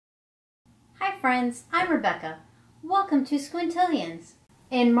friends, I'm Rebecca. Welcome to Squintillions.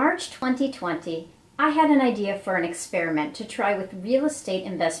 In March 2020, I had an idea for an experiment to try with real estate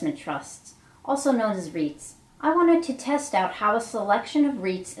investment trusts, also known as REITs. I wanted to test out how a selection of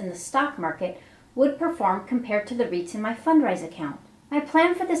REITs in the stock market would perform compared to the REITs in my Fundrise account. My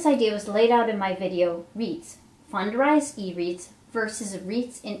plan for this idea was laid out in my video, REITs, Fundrise eREITs versus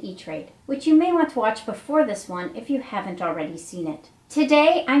REITs in E Trade, which you may want to watch before this one if you haven't already seen it.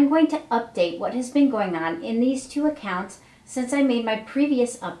 Today, I'm going to update what has been going on in these two accounts since I made my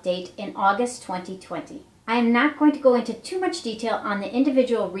previous update in August 2020. I am not going to go into too much detail on the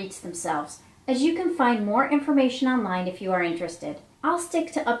individual REITs themselves, as you can find more information online if you are interested. I'll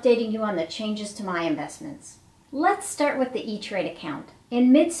stick to updating you on the changes to my investments. Let's start with the E Trade account.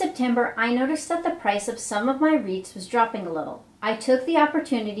 In mid-September, I noticed that the price of some of my REITs was dropping a little. I took the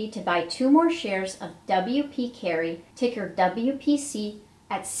opportunity to buy 2 more shares of WP Carey, ticker WPC,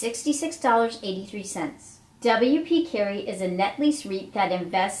 at $66.83. WP Carey is a net lease REIT that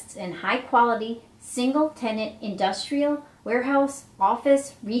invests in high-quality, single-tenant industrial, warehouse,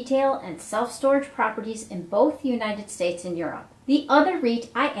 office, retail, and self-storage properties in both the United States and Europe. The other REIT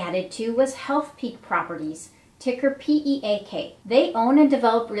I added to was Healthpeak Properties, ticker PEAK. They own and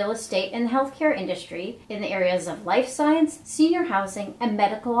develop real estate in the healthcare industry in the areas of life science, senior housing, and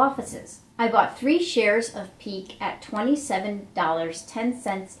medical offices. I bought 3 shares of PEAK at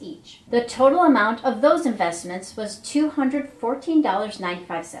 $27.10 each. The total amount of those investments was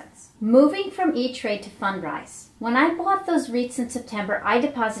 $214.95. Moving from E Trade to Fundrise. When I bought those REITs in September, I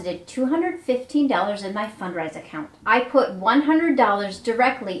deposited $215 in my Fundrise account. I put $100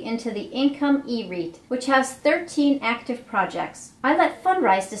 directly into the Income eREIT, which has 13 active projects. I let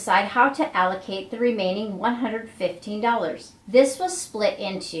Fundrise decide how to allocate the remaining $115. This was split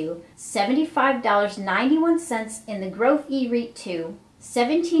into $75.91 in the Growth eREIT 2,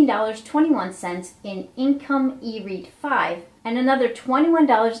 $17.21 in Income eREIT 5, and another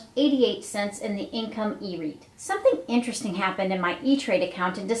 $21.88 in the Income eREIT. Something interesting happened in my E Trade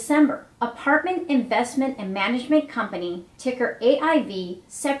account in December. Apartment Investment and Management Company, ticker AIV,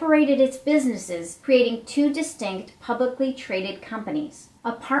 separated its businesses, creating 2 distinct publicly traded companies.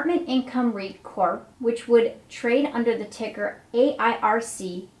 Apartment Income REIT Corp., which would trade under the ticker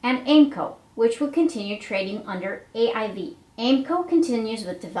AIRC, and AIMCO, which would continue trading under AIV. AIMCO continues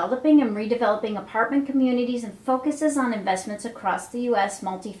with developing and redeveloping apartment communities and focuses on investments across the U.S.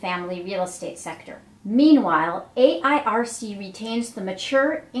 multifamily real estate sector. Meanwhile, AIRC retains the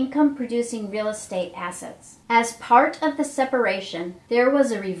mature income-producing real estate assets. As part of the separation, there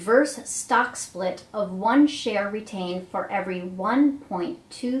was a reverse stock split of 1 share retained for every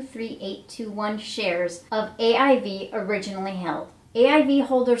 1.23821 shares of AIV originally held. AIV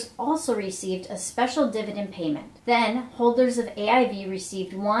holders also received a special dividend payment. Then, holders of AIV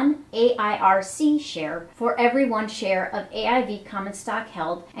received 1 AIRC share for every 1 share of AIV common stock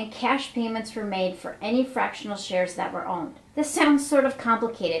held, and cash payments were made for any fractional shares that were owned. This sounds sort of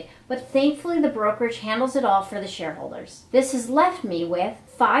complicated, but thankfully the brokerage handles it all for the shareholders. This has left me with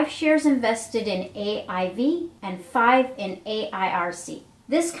 5 shares invested in AIV and 5 in AIRC.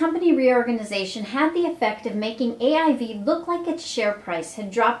 This company reorganization had the effect of making AIV look like its share price had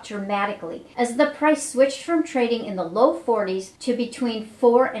dropped dramatically as the price switched from trading in the low 40s to between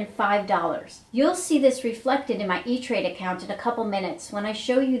 $4 and $5. You'll see this reflected in my E Trade account in a couple minutes when I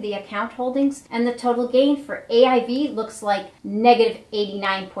show you the account holdings, and the total gain for AIV looks like negative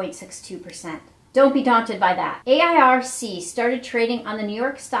 89.62%. Don't be daunted by that. AIRC started trading on the New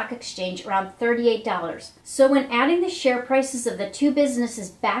York Stock Exchange around $38. So when adding the share prices of the 2 businesses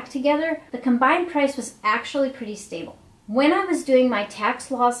back together, the combined price was actually pretty stable. When I was doing my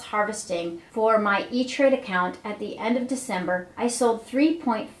tax loss harvesting for my E Trade account at the end of December, I sold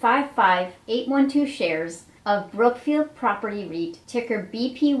 3.55812 shares of Brookfield Property REIT, ticker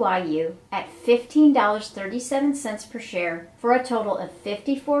BPYU, at $15.37 per share for a total of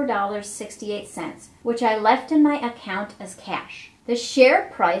 $54.68, which I left in my account as cash. The share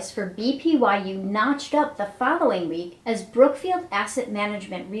price for BPYU notched up the following week as Brookfield Asset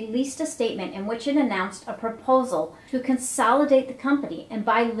Management released a statement in which it announced a proposal to consolidate the company and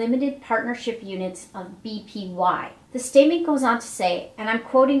buy limited partnership units of BPY. The statement goes on to say, and I'm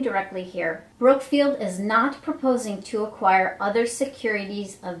quoting directly here, Brookfield is not proposing to acquire other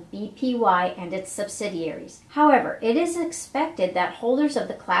securities of BPY and its subsidiaries. However, it is expected that holders of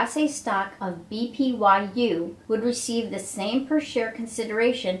the Class A stock of BPYU would receive the same per share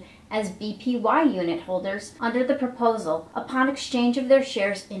consideration as BPY unit holders under the proposal upon exchange of their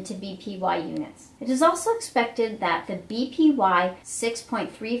shares into BPY units. It is also expected that the BPY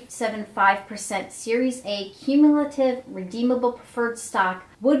 6.375% Series A cumulative redeemable preferred stock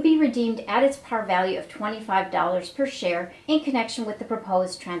would be redeemed at its par value of $25 per share in connection with the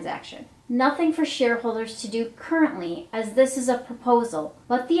proposed transaction. Nothing for shareholders to do currently, as this is a proposal,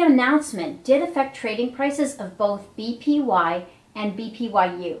 but the announcement did affect trading prices of both BPY and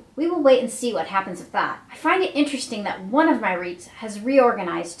BPYU. We will wait and see what happens with that. I find it interesting that one of my REITs has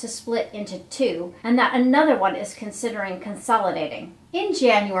reorganized to split into two, and that another one is considering consolidating. In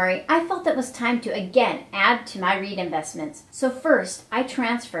January, I felt it was time to again add to my REIT investments. So first, I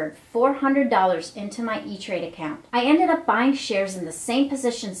transferred $400 into my E Trade account. I ended up buying shares in the same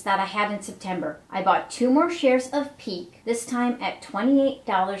positions that I had in September. I bought 2 more shares of Peak, this time at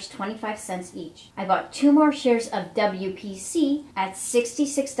 $28.25 each. I bought 2 more shares of WPC at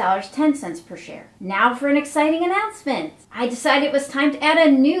 $66.10 per share. Now for an exciting announcement! I decided it was time to add a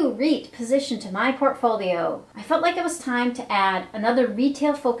new REIT position to my portfolio. I felt like it was time to add another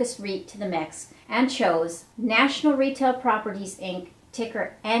retail-focused REIT to the mix and chose National Retail Properties, Inc.,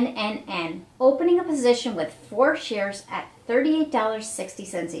 ticker NNN, opening a position with 4 shares at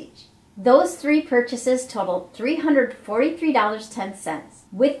 $38.60 each. Those 3 purchases totaled $343.10.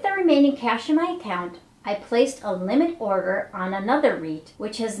 With the remaining cash in my account, I placed a limit order on another REIT,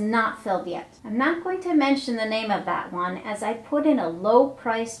 which has not filled yet. I'm not going to mention the name of that one, as I put in a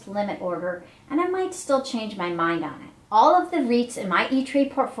low-priced limit order and I might still change my mind on it. All of the REITs in my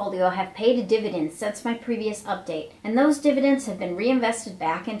E-Trade portfolio have paid a dividend since my previous update, and those dividends have been reinvested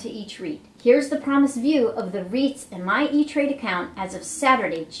back into each REIT. Here's the promised view of the REITs in my E-Trade account as of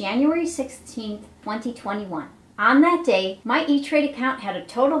Saturday, January 16th, 2021. On that day, my E-Trade account had a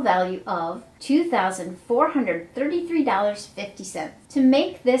total value of $2,433.50. To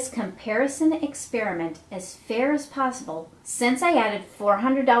make this comparison experiment as fair as possible, since I added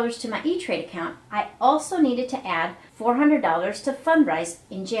 $400 to my E-Trade account, I also needed to add $400 to Fundrise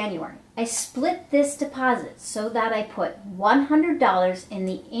in January. I split this deposit so that I put $100 in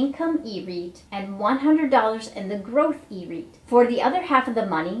the Income eREIT and $100 in the Growth eREIT. For the other half of the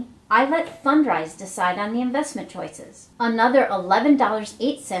money, I let Fundrise decide on the investment choices. Another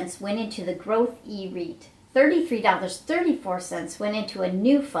 $11.08 went into the Growth eREIT. $33.34 went into a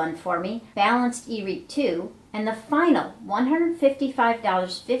new fund for me, Balanced eREIT 2, and the final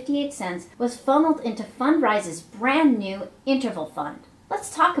 $155.58 was funneled into Fundrise's brand new interval fund.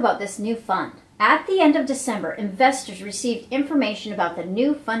 Let's talk about this new fund. At the end of December, investors received information about the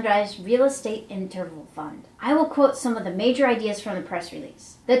new Fundrise Real Estate Interval Fund. I will quote some of the major ideas from the press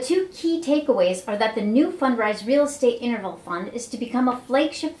release. The 2 key takeaways are that the new Fundrise Real Estate Interval Fund is to become a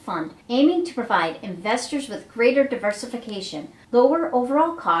flagship fund aiming to provide investors with greater diversification, lower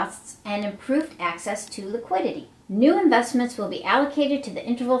overall costs, and improved access to liquidity. New investments will be allocated to the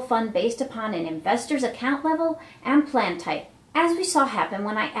interval fund based upon an investor's account level and plan type, as we saw happen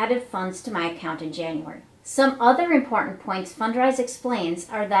when I added funds to my account in January. Some other important points Fundrise explains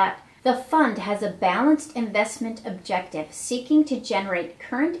are that the fund has a balanced investment objective seeking to generate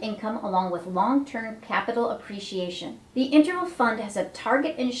current income along with long-term capital appreciation. The interval fund has a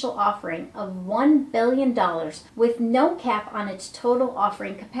target initial offering of $1 billion with no cap on its total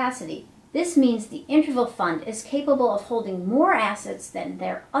offering capacity. This means the interval fund is capable of holding more assets than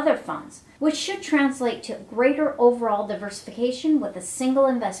their other funds, which should translate to greater overall diversification with a single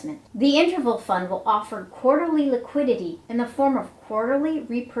investment. The interval fund will offer quarterly liquidity in the form of quarterly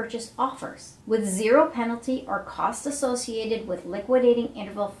repurchase offers, with 0 penalty or cost associated with liquidating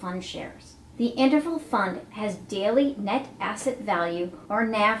interval fund shares. The interval fund has daily net asset value or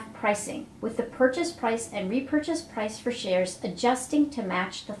NAV pricing, with the purchase price and repurchase price for shares adjusting to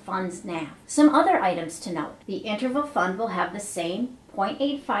match the fund's NAV. Some other items to note. The interval fund will have the same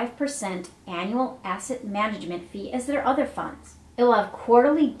 0.85% annual asset management fee as their other funds. It will have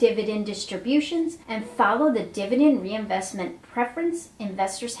quarterly dividend distributions and follow the dividend reinvestment preference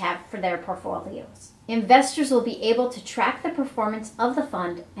investors have for their portfolios. Investors will be able to track the performance of the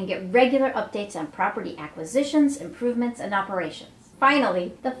fund and get regular updates on property acquisitions, improvements, and operations.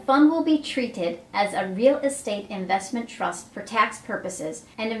 Finally, the fund will be treated as a real estate investment trust for tax purposes,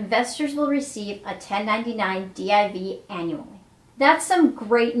 and investors will receive a 1099 DIV annually. That's some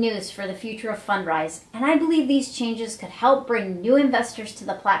great news for the future of Fundrise, and I believe these changes could help bring new investors to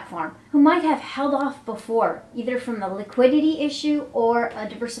the platform who might have held off before, either from the liquidity issue or a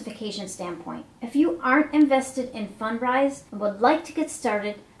diversification standpoint. If you aren't invested in Fundrise and would like to get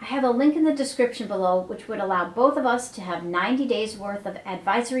started, I have a link in the description below which would allow both of us to have 90 days worth of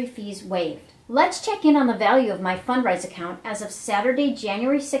advisory fees waived. Let's check in on the value of my Fundrise account as of Saturday,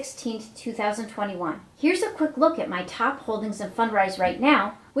 January 16th, 2021. Here's a quick look at my top holdings in Fundrise right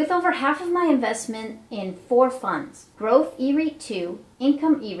now, with over half of my investment in 4 funds: Growth eREIT II,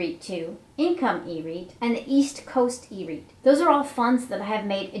 Income eREIT II, Income eREIT, and the East Coast eREIT. Those are all funds that I have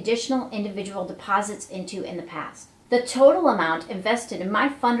made additional individual deposits into in the past. The total amount invested in my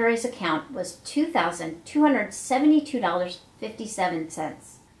Fundrise account was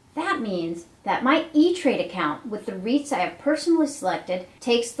 $2,272.57. That means that my E Trade account with the REITs I have personally selected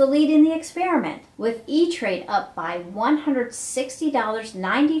takes the lead in the experiment, with E Trade up by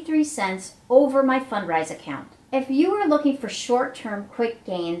 $160.93 over my Fundrise account. If you are looking for short-term quick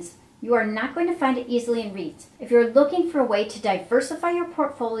gains, you are not going to find it easily in REITs. If you're looking for a way to diversify your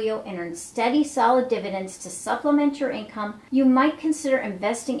portfolio and earn steady, solid dividends to supplement your income, you might consider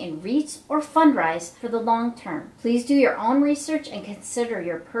investing in REITs or Fundrise for the long term. Please do your own research and consider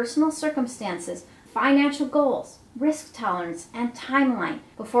your personal circumstances, financial goals, risk tolerance, and timeline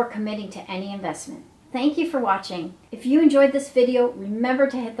before committing to any investment. Thank you for watching. If you enjoyed this video, remember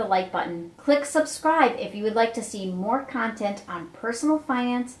to hit the like button. Click subscribe if you would like to see more content on personal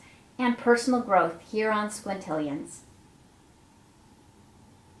finance and personal growth here on Squintillions.